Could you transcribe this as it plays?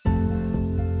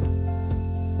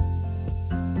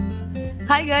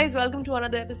Hi guys, welcome to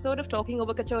another episode of Talking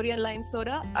Over Kachori and Lime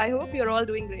Soda. I hope you're all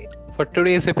doing great. For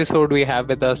today's episode, we have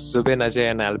with us Zubin, Ajay,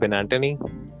 and Albin Anthony.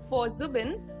 For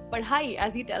Zubin, Padhai,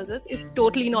 as he tells us, is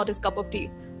totally not his cup of tea.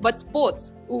 But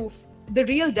sports, oof, the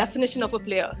real definition of a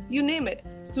player. You name it.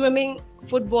 Swimming,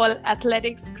 football,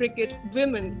 athletics, cricket,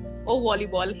 women, or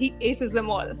volleyball, he aces them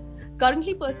all.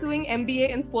 Currently pursuing MBA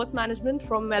in sports management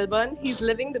from Melbourne, he's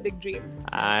living the big dream.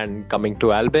 And coming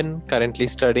to Albin, currently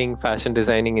studying fashion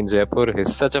designing in Jaipur.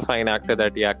 He's such a fine actor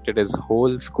that he acted his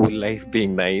whole school life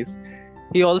being nice.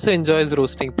 He also enjoys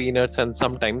roasting peanuts and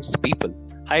sometimes people.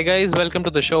 Hi guys, welcome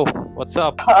to the show. What's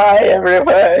up? Hi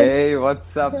everyone. Hey,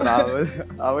 what's up,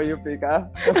 Rahul? How are you,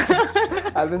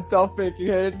 Pika? Albin, stop faking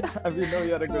it. We know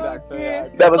you're a good actor. Yeah.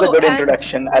 That was a good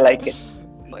introduction. I like it.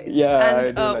 Yeah,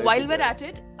 and like while it. we're at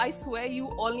it, I swear you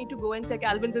all need to go and check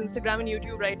Albin's Instagram and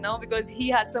YouTube right now because he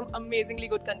has some amazingly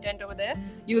good content over there.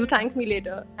 You'll thank me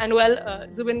later. And well,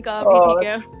 Zubin ka bhi theek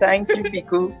hai. Thank you,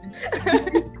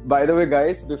 Piku. By the way,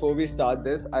 guys, before we start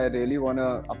this, I really want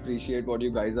to appreciate what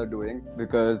you guys are doing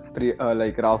because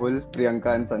like Rahul,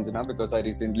 Priyanka and Sanjana, because I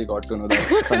recently got to know that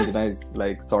Sanjana is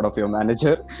like sort of your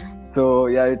manager. So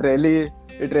yeah, it really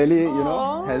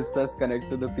helps us connect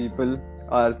to the people,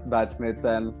 our batchmates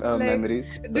and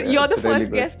memories. So, you're the it's really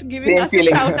first good. guest giving Same us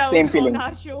feeling, a shout out same on feeling.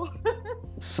 our show.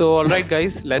 So, alright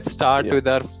guys, let's start with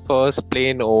our first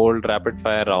plain old rapid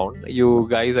fire round. You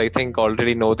guys, I think,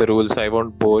 already know the rules, so I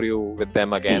won't bore you with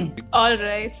them again.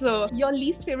 Alright, so your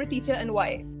least favorite teacher and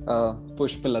why?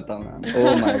 Pushpalata, man.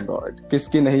 Oh my god.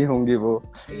 Kiski nahi hongi wo?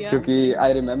 Yeah. Kyunki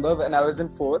I remember when I was in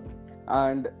 4th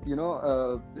and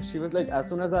she was like, as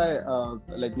soon as I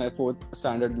like my 4th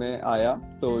standard mein aaya,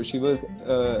 so she was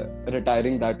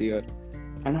retiring that year.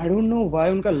 And I don't know why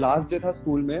unka last day tha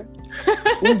school mein.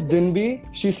 उस दिन भी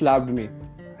she slapped me.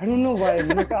 I don't know why.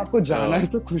 मैंने कहा आपको जाना है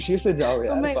तो खुशी से जाओ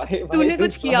यार. Why तूने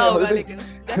कुछ it's किया all होगा this? लेकिन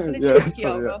definitely Yeah, कुछ किया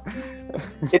so, होगा.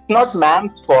 It's not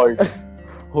ma'am's fault.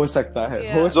 हो सकता है.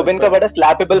 Yeah. हो Zubin सकता का बड़ा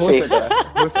slappable है. हो face. सकता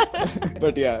है. हो सकता है.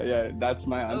 But yeah, that's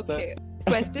my answer. Okay.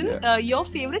 Question: Yeah. Your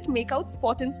favorite makeout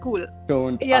spot in school?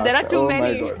 Don't. Yeah, there ask. are too Oh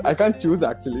many. my god, I can't choose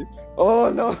actually. Oh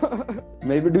no.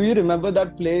 Maybe do you remember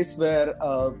that place where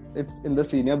it's in the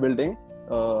senior building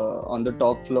on the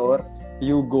top floor?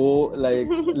 You go like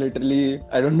literally,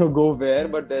 I don't know go where,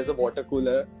 but there's a water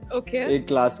cooler. Okay. एक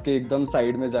class के एकदम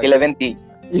side में जाके. 11th E.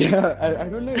 Yeah, I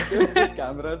don't know if there are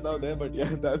cameras now there, but yeah,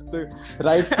 that's the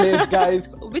right place,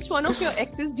 guys. Which one of your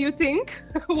exes do you think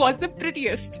was the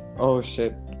prettiest? Oh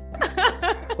shit.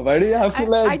 Why do you have to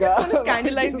I just want to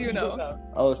scandalize you now.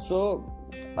 Oh, so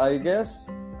I guess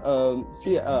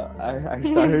see, I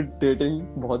started dating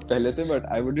बहुत पहले से,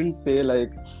 but I wouldn't say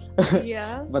like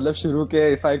Yeah. मतलब शुरू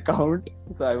के if I count,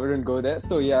 so I wouldn't go there.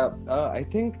 So yeah, I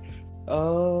think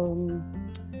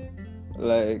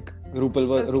like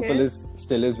Rupal is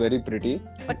still very pretty.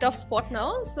 A tough spot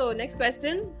now. So next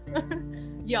question.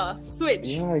 Yeah, switch.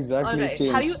 Yeah, exactly. All right.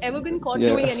 Change. Have you ever been caught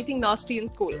Yeah. doing anything nasty in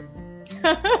school?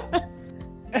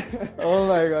 Oh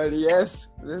my god, yes.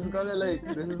 This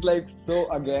is like so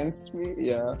against me.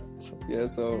 Yeah.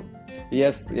 So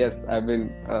yes, I've been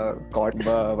caught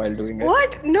while doing it.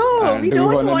 What? No, And we do you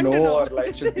don't wanna want to know. or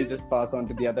like should we just pass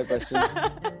on to the other question?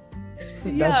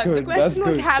 Yeah, That's the good, question that's was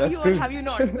good, have that's you or good. have you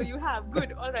not? So you have.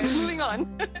 Good. All right, moving on.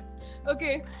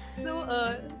 Okay, so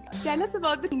tell us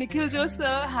about the Nikhil Jo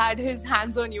sir had his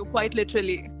hands on you, quite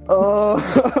literally.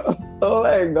 Oh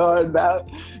my god,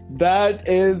 that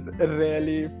is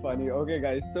really funny. Okay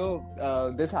guys, so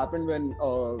this happened when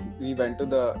we went to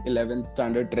the 11th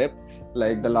standard trip,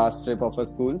 like the last trip of a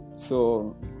school.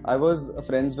 So I was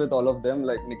friends with all of them,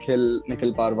 like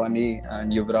Nikhil Parwani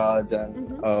and Yuvraj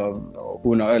and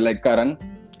who know, like Karan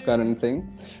Singh.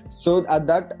 So at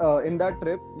that in that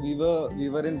trip we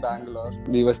were in Bangalore.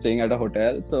 We were staying at a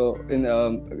hotel. So in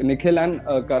Nikhil and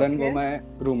Karan were my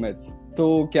roommates. तो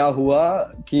क्या हुआ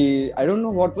कि I don't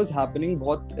know what was happening.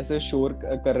 बहुत ऐसे शोर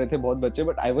कर रहे थे बहुत बच्चे,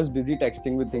 but I was busy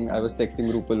texting with him. I was texting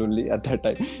Rupal only at that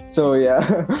time. So yeah,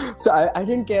 so I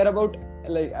didn't care about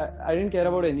like I didn't care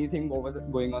about anything what was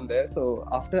going on there. So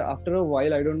after a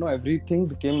while, I don't know, everything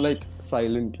became like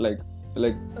silent, like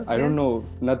okay. I don't know,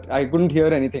 I couldn't hear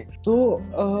anything. So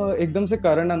एकदम से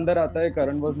Karan अंदर आता है.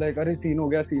 Karan was like, अरे scene हो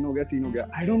गया.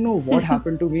 I don't know what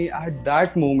happened to me at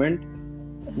that moment.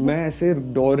 मैं ऐसे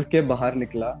डोर के बाहर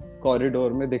निकला,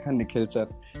 कॉरिडोर में देखा निखिल सर,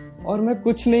 और मैं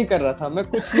कुछ नहीं कर रहा था,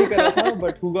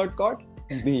 बट हु गॉट कॉट?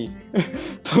 मी.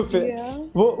 तो फिर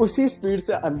वो उसी स्पीड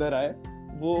से अंदर आए.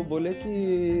 वो बोले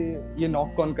कि ये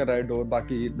नॉक कौन कर रहा है डोर,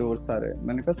 बाकी डोर सारे.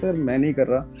 मैंने कहा सर मैं नहीं कर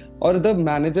रहा. और द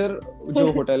मैनेजर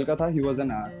जो होटल का था, he was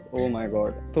an S. Oh my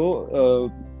God.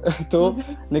 तो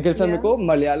निखिल सर मेरे को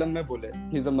मलयालम में बोले,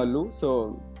 he is a Mallu,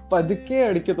 so padke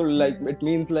adke to, like it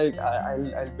means like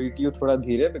I'll beat you thoda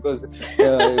dheere because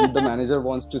the manager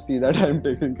wants to see that I'm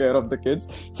taking care of the kids.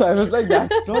 So I was like,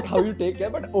 that's not how you take care,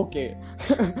 but okay.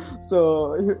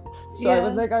 so I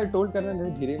was like, I told Karan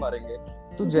नहीं धीरे मारेंगे.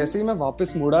 तो जैसे ही मैं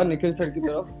वापस मुड़ा Nikhil sir की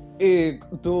तरफ, 1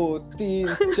 2 3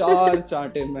 4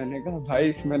 चांटे. मैंने कहा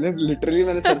भाई, मैंने लिटरली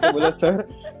मैंने सर से बोला, सर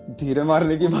धीरे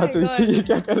मारने की बात हुई थी, ये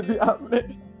क्या कर दिया आपने?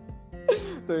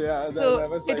 So yeah, that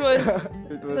was like, it was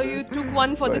so you took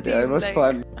one for the team. Yeah, it was like...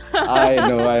 fun.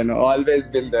 I know. Always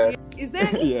been there. Is there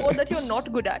any sport that you're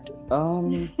not good at?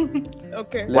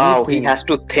 Okay. Wow, he has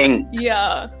to think.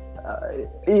 Yeah.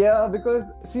 Yeah,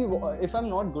 because see, if I'm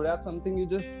not good at something, you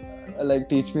just like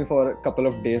teach me for a couple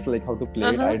of days like how to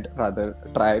play it. I'd rather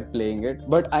try playing it.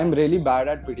 But I'm really bad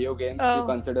at video games. To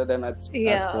consider them as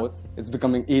sports. It's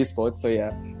becoming esports. So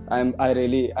yeah, I am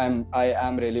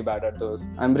really bad at those.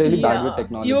 I'm really bad with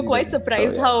technology. You were quite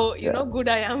surprised how good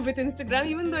I am with Instagram,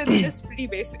 even though it's just pretty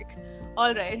basic.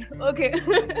 All right. Okay.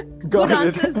 Good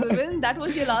answer, Zubin. That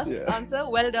was your last answer.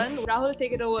 Well done. Rahul,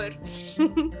 take it over.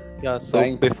 Yeah,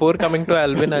 so before coming to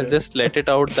Albin, I'll just let it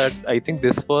out that I think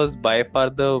this was by far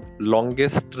the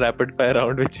longest rapid fire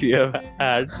round which we have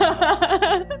had.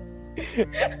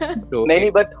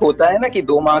 नहीं, but होता है ना कि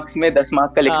 2 marks में 10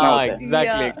 mark का लिखना होता है.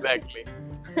 Exactly.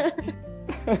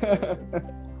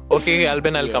 Okay,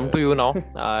 Albin, I'll come to you now.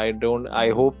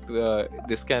 I hope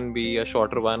this can be a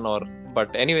shorter one,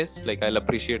 but anyways, like I'll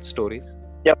appreciate stories.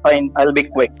 Yeah, fine. I'll be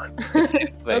quick.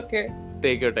 Right. Okay.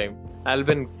 Take your time.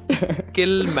 Albin,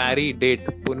 kill, marry, date,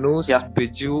 Punus,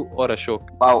 Biju or Ashok?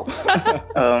 Wow.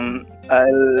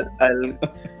 I'll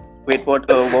wait. What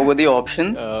were the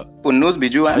options? Punus,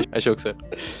 Biju, and Ashok sir.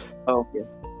 Okay.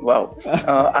 Wow.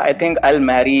 I think I'll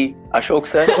marry Ashok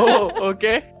sir. Oh,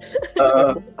 okay.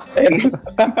 And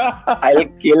I'll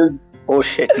kill. Oh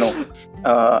shit, no.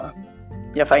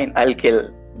 Yeah, fine. I'll kill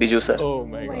Biju sir. Oh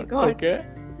my god. Okay.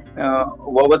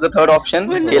 What was the third option?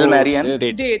 Kill, marry, and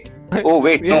date. Oh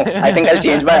wait, no. I think I'll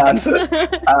change my answer.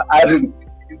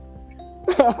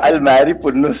 I'll marry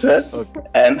Punnu sir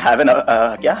and have an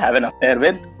affair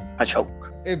with Ashok.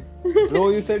 Hey, bro,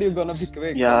 you said you're gonna be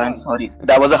quick. Yeah, I'm sorry.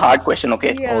 That was a hard question.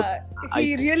 Okay. Yeah,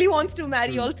 he really wants to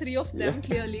marry all 3 of them.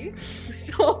 Clearly.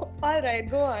 So, all right,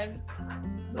 go on.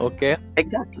 Okay.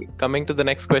 Exactly. Coming to the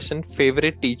next question,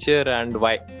 favorite teacher and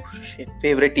why?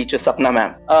 Favorite teacher, Sapna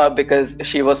ma'am. Because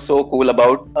she was so cool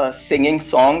about singing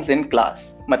songs in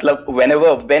class. Matlab,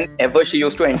 whenever she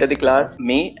used to enter the class,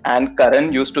 me and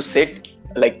Karan used to sit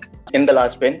like in the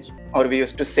last bench, or we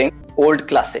used to sing old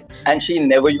classic, and she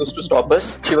never used to stop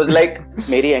us. She was like,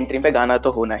 "Meri entry pe gana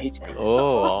to hona hi chahiye."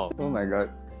 Oh, wow. Oh my god,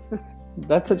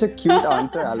 that's such a cute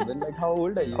answer, Albin. Like, how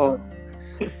old are you? Oh,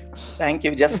 thank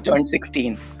you. Just turned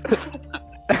 16.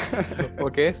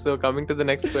 Okay, so coming to the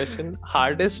next question,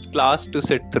 hardest class to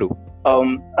sit through?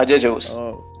 Ajay Jose.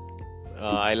 Oh.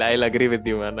 I'll agree with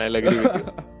you, man. I'll agree with you.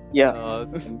 Yeah.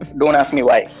 Don't ask me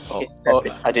why.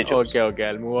 Ajay Jose. Okay.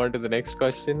 I'll move on to the next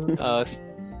question.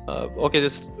 Okay,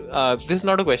 this is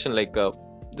not a question. Like,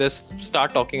 just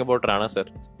start talking about Rana sir.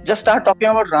 Just start talking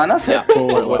about Rana sir.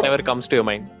 Yeah. Whatever comes to your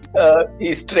mind.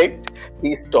 He's strict.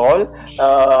 He's tall.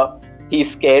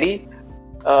 He's scary.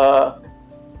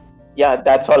 Yeah,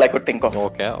 that's all I could think of.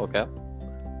 Okay.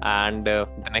 And the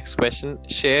next question,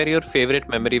 share your favorite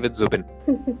memory with Zubin.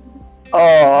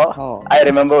 I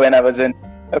remember when I was in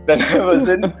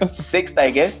 6th, I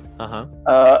guess.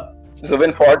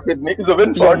 Zubin fought with me.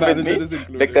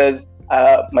 Because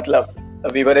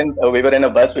we were in a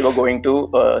bus. We were going to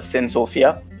Saint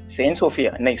Sophia. Yeah,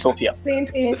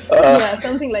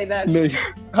 something like that.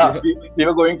 We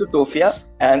were going to Sophia,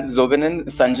 and Zubin and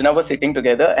Sanjana were sitting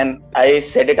together, and I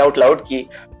said it out loud ki,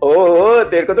 "Oh,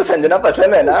 तेरे को तो संजना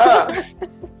पसंद है ना?"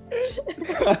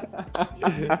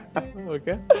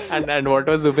 Okay. And what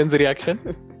was Zubin's reaction?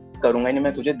 करूँगा नहीं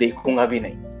मैं तुझे देखूँगा भी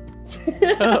नहीं.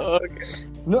 Okay.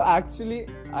 No, actually,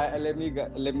 let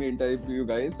me interrupt you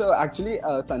guys. So actually,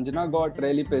 Sanjana got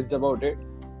really pissed about it.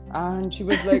 And she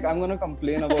was like, I'm gonna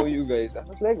complain about you guys. I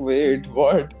was like, wait,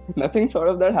 what? Nothing sort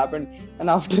of that happened. And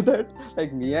after that,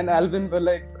 like me and Albin were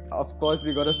like, of course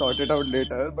we gotta sort it out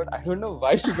later. But I don't know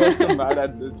why she got so mad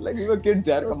at this. Like, we were kids,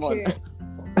 yeah, come on.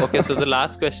 Okay, so the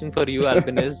last question for you,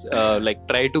 Albin, is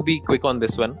try to be quick on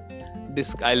this one.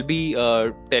 I'll be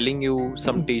telling you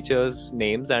some teachers'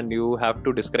 names and you have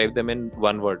to describe them in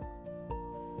one word.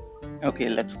 Okay,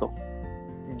 let's go.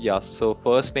 Yeah, so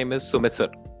first name is Sumit sir.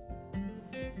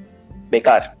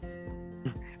 बेकार.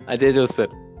 Ajay Jose sir.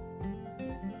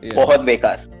 Yeah. बहुत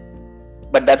बेकार.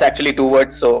 But that's actually 2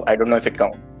 words, so I don't know if it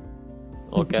counts.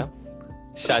 Okay.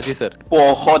 Shaji sir.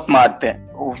 बहुत मारते हैं.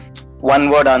 1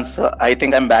 word answer. I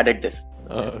think I'm bad at this.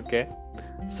 Okay.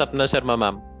 Sapna Sharma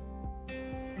ma'am.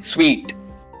 Sweet.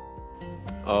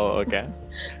 Oh, okay.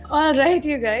 All right,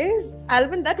 you guys.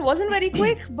 Albin, that wasn't very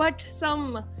quick, but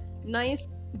some nice,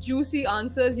 juicy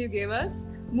answers you gave us.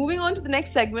 Moving on to the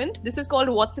next segment. This is called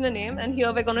What's in a Name, and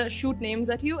here we're gonna shoot names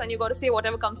at you, and you gotta say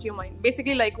whatever comes to your mind.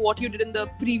 Basically, like what you did in the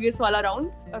previous wala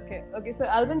round. Okay. So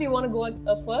Albin, do you want to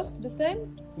go first this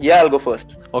time? Yeah, I'll go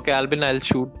first. Okay, Albin, I'll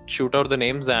shoot out the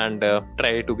names and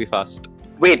try to be fast.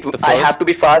 Wait, The I first- have to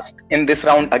be fast in this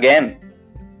round again.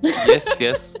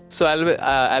 Yes. So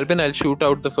Albin, I'll shoot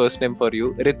out the first name for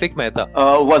you. Ritik Mehta.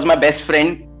 Was my best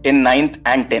friend in 9th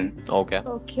and 10th. Okay.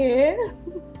 Okay.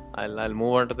 I'll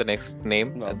move on to the next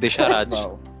name. Wow. Disha Raj.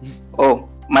 Wow. Oh,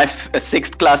 my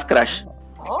 6th class crush.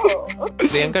 Oh, okay.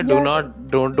 Priyanka,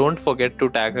 don't forget to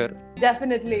tag her.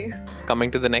 Definitely. Coming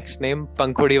to the next name,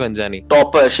 Pankhodi Vanjani.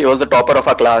 Topper. She was the topper of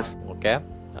our class. Okay.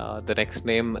 The next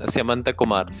name, Samantha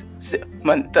Kumar.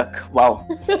 Mantak. Wow.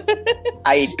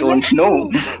 I don't know.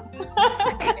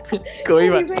 Koi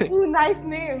He's baat like, nahi. ooh, nice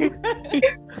name.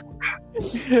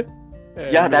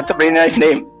 Yeah, that's a very nice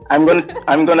name. I'm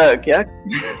gonna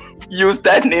use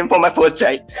that name for my first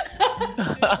child.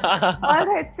 All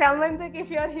right, Samantak, if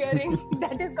you're hearing,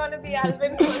 that is gonna be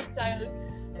Albin's first child.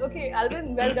 Okay,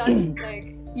 Albin, well done.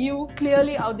 Like, you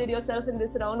clearly outdid yourself in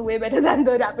this round, way better than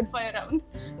the rapid fire round.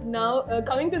 Now,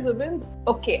 coming to Zubin.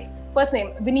 Okay, first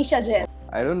name, Vinisha Jain.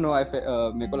 I don't know.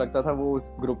 मेरे को लगता था वो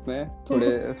उस group में थोड़े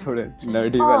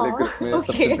nerdy वाले group में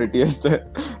सबसे okay. prettiest है.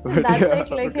 So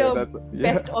that's like but your that's-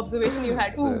 best observation you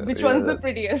had. Ooh, So, which yeah, one's the that-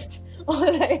 prettiest? All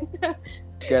right.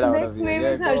 Get out Next of here. name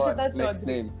Yeah, is go on. Harshita Next Chaudhary.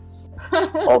 name.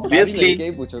 Obviously. क्या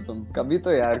ही पूछो तुम? कभी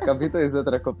तो यार, कभी तो इज्जत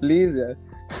रखो, please यार.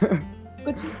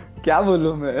 कुछ क्या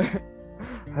बोलूं मैं?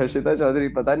 हर्षिता चौधरी,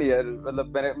 पता नहीं यार, मतलब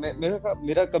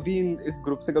मेरा कभी इस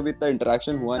ग्रुप से कभी इतना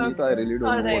इंटरेक्शन हुआ नहीं, तो I really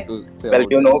don't know what to say. Well,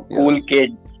 about you know, it. cool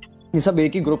kid. ये सब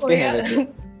एक ही ग्रुप के Oh, हैं yeah. वैसे.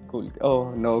 Cool. Oh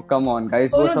no, come on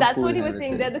guys, Oh वो no, सब that's cool what he हैं was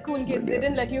saying. वैसे. They're the cool kids. But They yeah.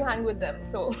 didn't let you hang with them.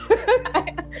 So,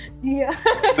 yeah.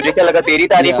 तुझे क्या लगा तेरी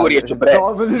तारीफ हो रही है? चुप रह.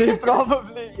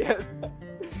 Probably yes.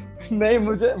 नहीं,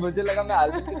 मुझे लगा मैं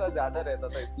एल्बम के साथ ज्यादा रहता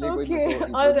था, इसलिए कोई Okay, मेरे को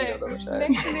all include right. नहीं करता था शायद.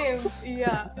 Next name,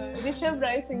 yeah, Rishabh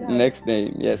Rai Sinha. Next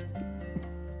name, yes.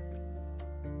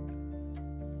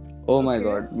 Oh my Okay.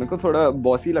 god, मेरे को थोड़ा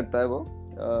बॉसी लगता है वो.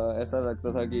 ऐसा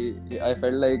लगता था कि I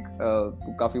felt like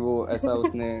काफी वो ऐसा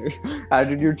उसने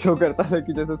attitude show करता था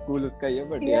कि जैसे स्कूल उसका ही है,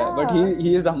 but yeah, but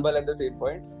he is humble at the same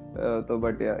point. तो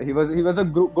but yeah, he was a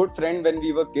good friend when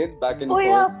we were kids back in Oh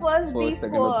yeah, first, D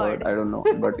second or third, squad. I don't know,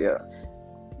 but yeah.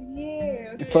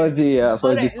 Yeah. Okay. First G All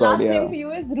right, squad, last yeah. name for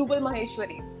you is Rupal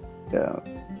Maheshwari. Yeah.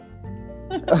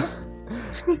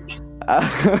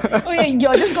 Oh yeah,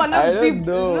 you're just gonna I be don't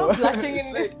know. blushing in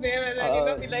It's this like, name and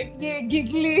then be like, yeah,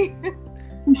 giggly.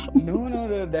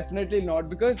 No, definitely not,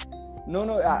 because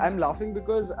no, I'm laughing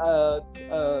because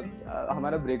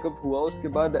हमारा breakup हुआ उसके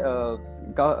बाद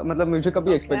मतलब मुझे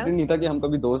कभी expected नहीं था कि हम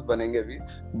कभी दोस्त बनेंगे भी,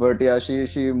 but yeah,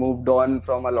 she moved on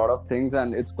from a lot of things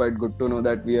and it's quite good to know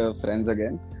that we are friends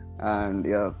again, and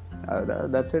yeah,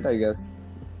 that's it, I guess.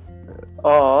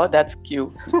 Oh, that's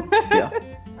cute.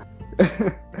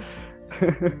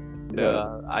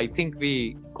 Yeah. I think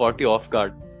we caught you off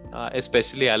guard,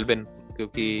 especially Albin,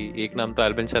 क्योंकि एक नाम तो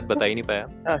Albin शायद बता ही नहीं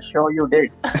पाया. Sure you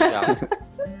did. Yeah.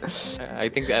 I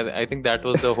think that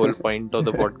was the whole point of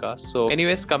the podcast. So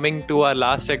anyways, coming to our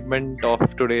last segment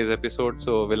of today's episode,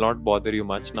 so we'll not bother you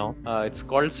much now. It's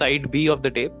called Side B of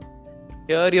the tape.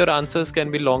 Here your answers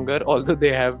can be longer, although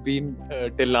they have been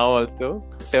till now also.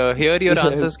 Here your Yes.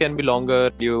 answers can be longer.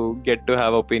 You get to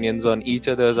have opinions on each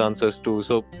other's answers too.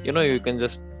 So, you can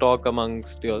just talk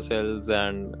amongst yourselves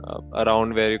and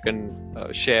around where you can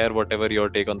share whatever your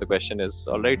take on the question is.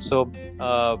 All right. So,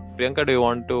 Priyanka, do you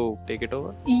want to take it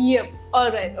over? Yep.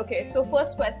 All right. Okay. So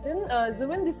first question,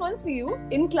 Zubin, this one's for you.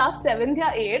 In class 7th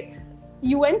or 8th,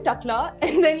 you went Takla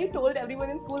and then you told everyone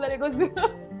in school that it was.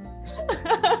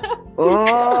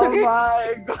 Oh Okay.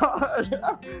 my god.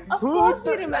 Of Who course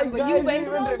you took- remember. like, You guys, went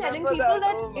even around telling remember people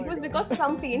that Oh it my was God. because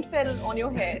some paint fell on your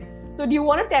hair. So do you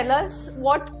want to tell us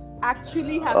what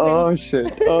actually happened? Oh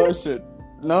shit.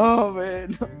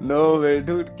 No way,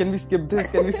 dude. Can we skip this?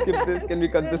 Can we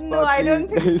cut this part, No, I don't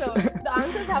please, think guys? so. The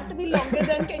answers have to be longer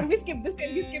than can we skip this?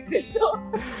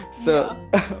 So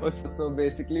So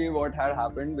basically what had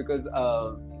happened, because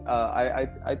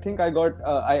I think I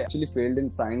actually failed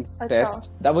in science Acha. test.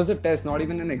 That was a test, not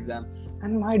even an exam.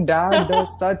 And my dad does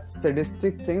such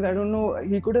sadistic things. I don't know.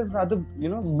 He could have rather,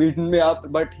 beaten me up,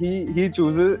 but he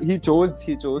chose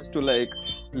to, like,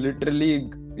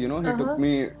 literally, he took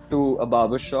me to a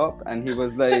barber shop and he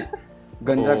was like,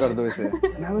 "Ganja Oh. kar do ise."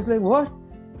 And I was like, "What?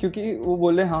 क्योंकि वो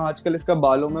बोले हाँ आजकल इसका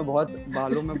बालों में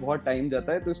बहुत time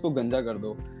जाता है तो इसको गंजा कर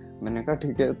दो। मैंने कहा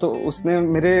ठीक है। तो उसने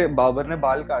मेरे बाबर ने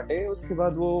बाल काटे, उसके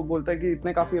बाद वो बोलता है कि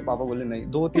इतने काफी है। पापा बोले नहीं,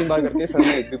 2-3 बार करके सर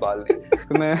में एक भी बाल नहीं।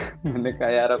 तो मैंने कहा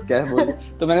यार अब क्या बोलूं।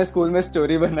 तो मैंने स्कूल में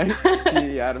स्टोरी बनाई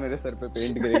कि यार मेरे सर पे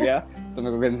पेंट गिर गया तो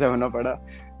मेरे को गंजा होना पड़ा।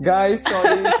 Guys,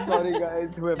 sorry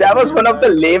guys. That was one of the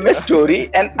lamest story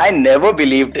and I never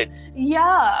believed it.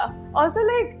 Yeah. Also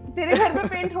like तेरे घर पे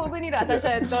पेंट हो भी नहीं रहा था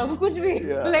शायद तब कुछ भी।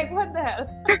 Like what the hell?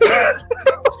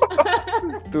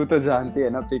 तू तो जानती है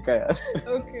ना पीका यार।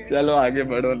 Okay. चलो आगे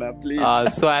बढ़ो ना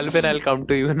please. So Albin, I'll come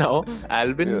to you now.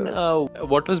 Albin,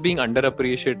 what was being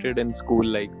underappreciated in school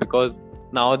like? Because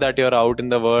now that you're out in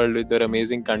the world with your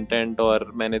amazing content,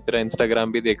 और मैंने तेरा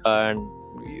Instagram भी देखा, and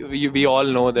we all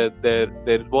know that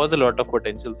there was a lot of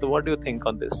potential. So what do you think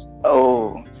on this?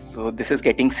 Oh, so this is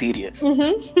getting serious.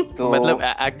 तो मतलब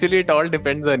actually it all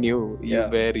depends on you,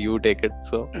 where you take it.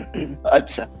 So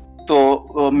अच्छा,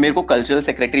 तो मेरे को cultural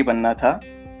secretary बनना था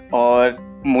और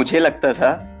मुझे लगता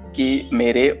था कि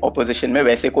मेरे ऑपोजिशन में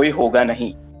वैसे कोई होगा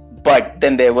नहीं. But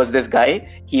then there was this guy.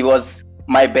 He was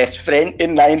my best friend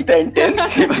in 9th and 10th.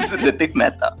 He was Ritik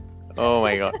Mehta. Oh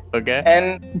my god. Okay.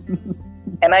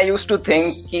 And I used to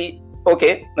think कि okay,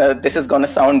 this is gonna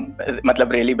sound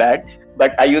मतलब really bad,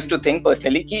 but I used to think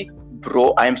personally कि bro,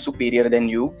 I am superior than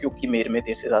you क्योंकि मेरे में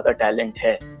तेरे से ज़्यादा talent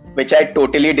है, which I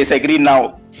totally disagree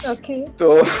now. Okay. तो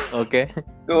okay.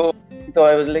 तो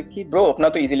I was like कि bro अपना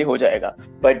तो easily हो जाएगा.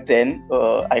 But then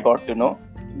I got to know,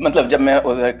 मतलब जब मैं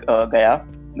उधर गया,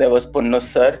 there was Punnu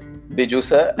sir, Biju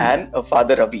sir and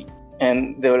Father Ravi,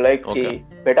 and they were like कि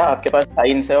बेटा आपके पास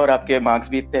साइंस है और आपके मार्क्स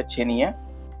भी इतने अच्छे नहीं है.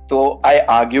 तो I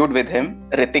argued with him,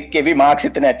 Hrithik के भी मार्क्स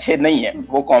इतने अच्छे नहीं है,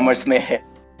 वो कॉमर्स में है.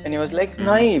 एंड ही वाज लाइक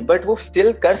नहीं बट वो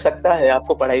स्टिल कर सकता है,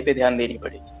 आपको पढ़ाई पे ध्यान देनी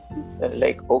पड़ेगी.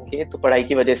 लाइक ओके, तो पढ़ाई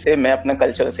की वजह से मैं अपना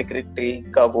कल्चरल सेक्रेटरी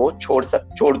का वो छोड़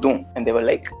दूं. एंड दे वर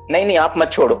लाइक नहीं आप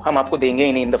मत छोड़ो, हम आपको देंगे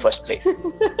ही नहीं in the first place.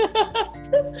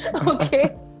 Okay.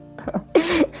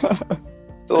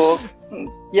 तो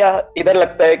या इधर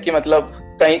लगता है कि मतलब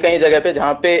कहीं जगह पे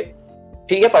जहाँ पे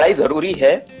ठीक है पढ़ाई जरूरी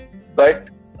है, बट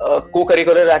को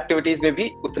करिकुलर एक्टिविटीज में भी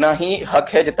उतना ही हक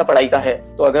है जितना पढ़ाई का है.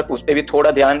 तो अगर उस पे भी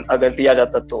थोड़ा ध्यान अगर दिया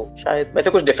जाता तो शायद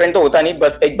वैसे कुछ डिफरेंट तो होता नहीं,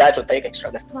 बस एक बैच होता है एक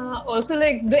एक्स्ट्रा का. Also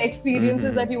like the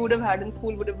experiences that you would have had in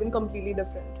school would have been completely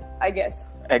different, I guess.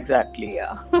 Exactly.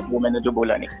 Yeah. वो मैंने जो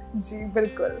बोला नहीं. जी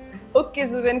बिल्कुल. Okay,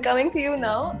 Zubin, coming to you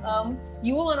now.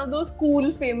 You were one of those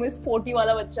cool, famous, sporty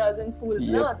वाला बच्चा in school,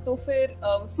 ना? तो फिर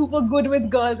super good with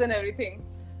girls and everything.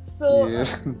 So.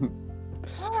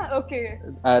 Okay.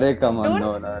 Arey, come on, no,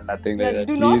 nothing like that.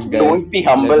 Please, guys. Don't be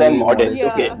humble and modest,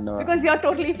 yeah, okay? No. Because you're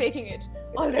totally faking it.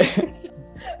 All right.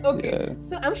 Okay. Yeah.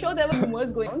 So I'm sure there were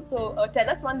rumors going on. So tell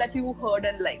us one that you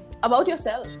heard and liked about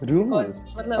yourself. Rumors?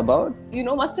 Because, about? You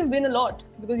know, must have been a lot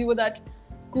because you were that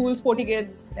cool, sporty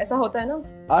kids. ऐसा होता है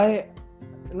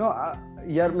ना?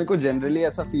 यार मेरे को generally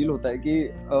ऐसा feel होता है कि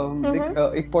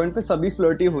एक पॉइंट पे सभी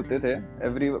फ्लर्टी होते थे,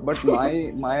 but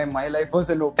my life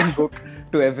was an open book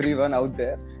to everyone out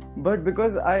there. But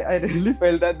because I really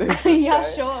felt that this yeah,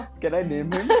 guy, sure. Can I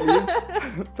name him, please?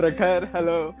 Prakhar,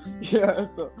 hello. Yeah,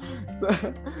 so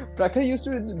Prakhar used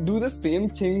to do the same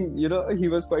thing. You know,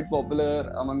 he was quite popular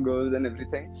among girls and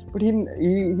everything. But he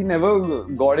never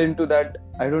got into that,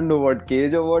 I don't know what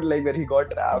cage or what, like where he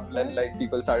got trapped and like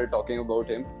people started talking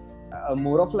about him.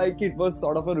 More of like it was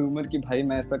sort of a rumor कि भाई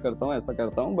मैं ऐसा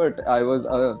करता हूँ, but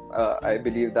I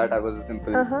believe that I was a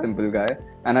simple guy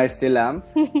and I still am.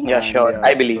 Yeah, sure.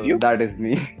 I believe you. That is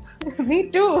me. Me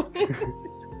too.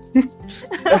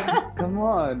 Come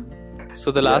on.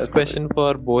 So the last question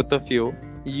for both of you.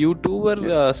 You two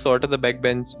were sort of the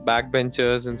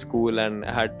backbenchers in school and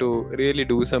had to really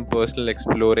do some personal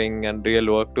exploring and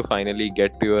real work to finally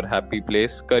get to your happy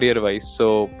place career-wise.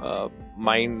 So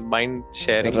mind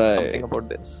sharing something about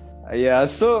this? Yeah,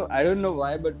 so I don't know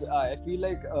why, but I feel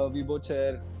like we both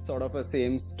share sort of a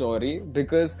same story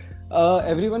because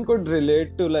everyone could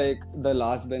relate to like the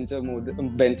last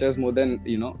benchers more than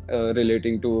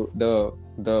relating to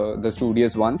the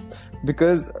studious ones,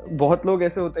 because बहुत लोग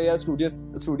ऐसे होते हैं यार,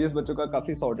 studious बच्चों का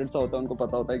काफी sorted सा होता है, उनको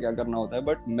पता होता है क्या करना होता है.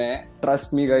 बट मैं,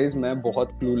 trust me guys, मैं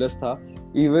बहुत clueless था.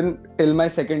 Even till my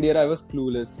second year I was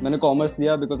clueless. मैंने commerce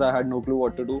लिया because I had no clue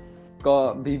what to do.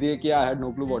 BBA किया, I had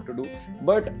no clue what to do.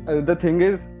 But the thing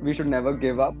is, we should never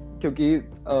give up, क्योंकि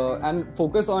and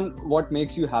focus on what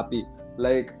makes you happy.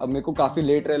 Like अब मेरे को काफी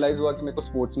late realise हुआ कि मेरे को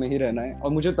स्पोर्ट्स में ही रहना है,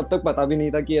 और मुझे तब तक पता भी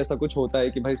नहीं था कि ऐसा कुछ होता है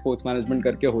कि भाई स्पोर्ट्स मैनेजमेंट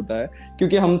करके होता है,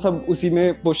 क्योंकि हम सब उसी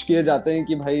में पुश किए जाते हैं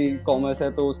कि भाई कॉमर्स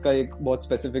है तो उसका एक बहुत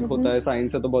स्पेसिफिक होता है,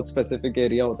 साइंस है तो बहुत स्पेसिफिक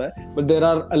एरिया होता है, but there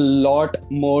are a lot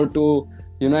more to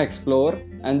explore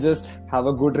and just have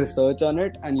a good research on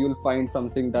it, and you'll find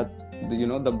something that's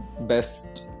the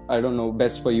best,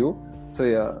 best for you. So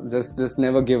yeah, just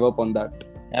never give up on that.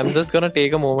 I'm just gonna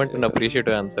take a moment and appreciate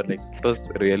your answer. Like, it was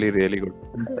really, really good.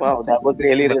 Wow, that was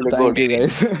really, really Thank good. you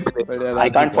guys. But yeah, I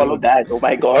that's can't it. follow that. Oh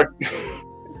my god.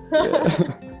 Yeah.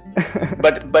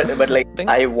 but like,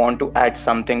 I want to add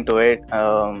something to it.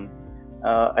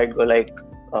 I'd go like,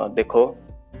 dekho,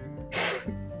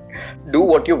 do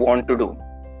what you want to do,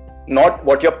 not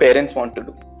what your parents want to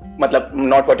do. मतलब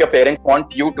not what your parents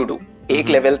want you to do. एक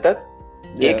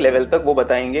level तक वो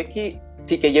बताएंगे कि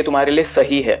ठीक है, ये तुम्हारे लिए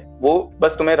सही है, वो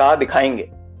बस तुम्हें राह दिखाएंगे.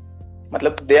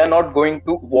 मतलब they are not going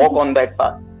to walk on that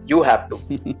path. You have to.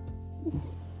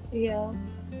 Yeah.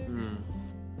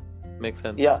 Makes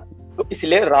sense. Yeah. तो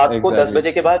इसलिए रात को 10 Exactly.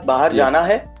 बजे के बाद बाहर जाना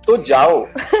है तो जाओ.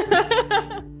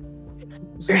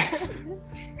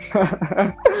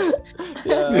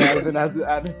 Yeah, Albin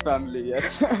and his family,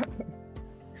 yes.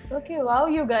 Okay, wow,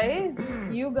 you guys,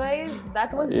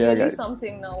 that was Yeah, really guys.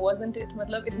 something now, wasn't it?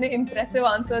 Matlab, itne impressive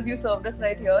answers you served us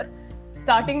right here.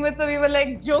 Starting with, we were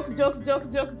like jokes,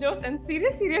 and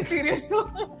serious. So,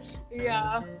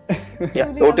 yeah. Yeah,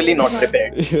 Truly totally amazing not answers.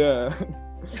 prepared. Yeah.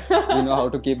 You know how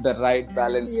to keep the right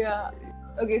balance. Yeah.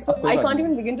 Okay, so Of course I I can't do.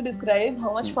 even begin to describe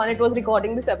how much fun it was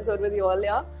recording this episode with you all,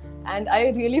 yeah. And I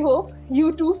really hope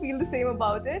you too feel the same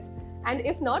about it. And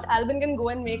if not, Albin can go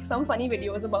and make some funny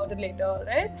videos about it later,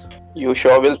 right? You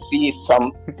sure will see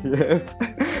some. Yes.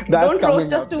 Don't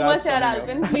roast us too much,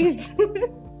 Albin, please.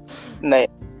 नहीं.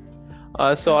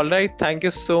 So, all right. Thank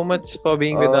you so much for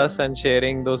being with Uh, us and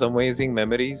sharing those amazing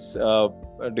memories.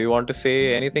 Do you want to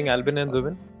say anything, Albin and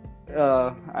Zubin?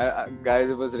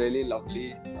 Guys, it was really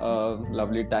lovely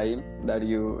time that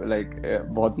you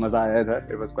बहुत मजा आया था.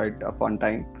 It was quite a fun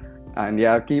time, and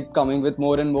yeah, keep coming with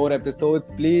more and more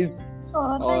episodes, please. Oh,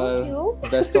 thank you.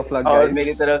 Best of luck, और guys.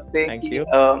 मेरी तरफ से Thank कि, you.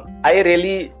 I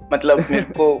really मतलब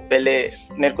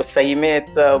मेरे को सही में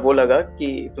इतना वो लगा कि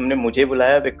तुमने मुझे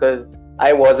बुलाया because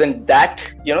I wasn't that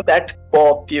that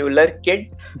popular kid.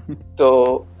 तो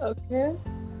Okay.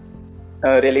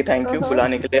 really thank you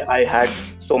बुलाने के लिए. I had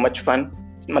so much fun.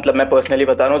 मतलब मैं personally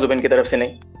बता रहा हूँ, जुबिन की तरफ से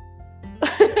नहीं.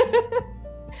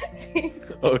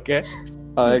 Okay.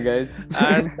 Alright, guys.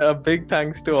 And a big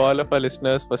thanks to all of our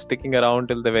listeners for sticking around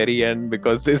till the very end,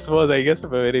 because this was, I guess, a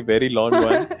very, very long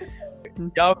one.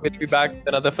 Yeah, we'll be back with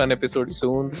another fun episode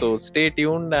soon. So stay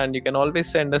tuned, and you can always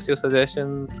send us your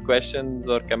suggestions, questions,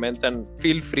 or comments, and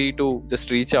feel free to just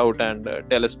reach out and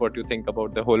tell us what you think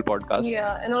about the whole podcast.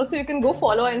 Yeah, and also you can go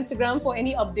follow our Instagram for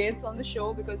any updates on the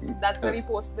show, because that's where we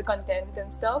post the content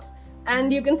and stuff.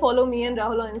 And you can follow me and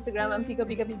Rahul on Instagram. I'm Pika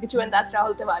Pika Pikachu, and that's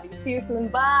Rahul Tiwari. See you soon.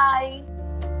 Bye.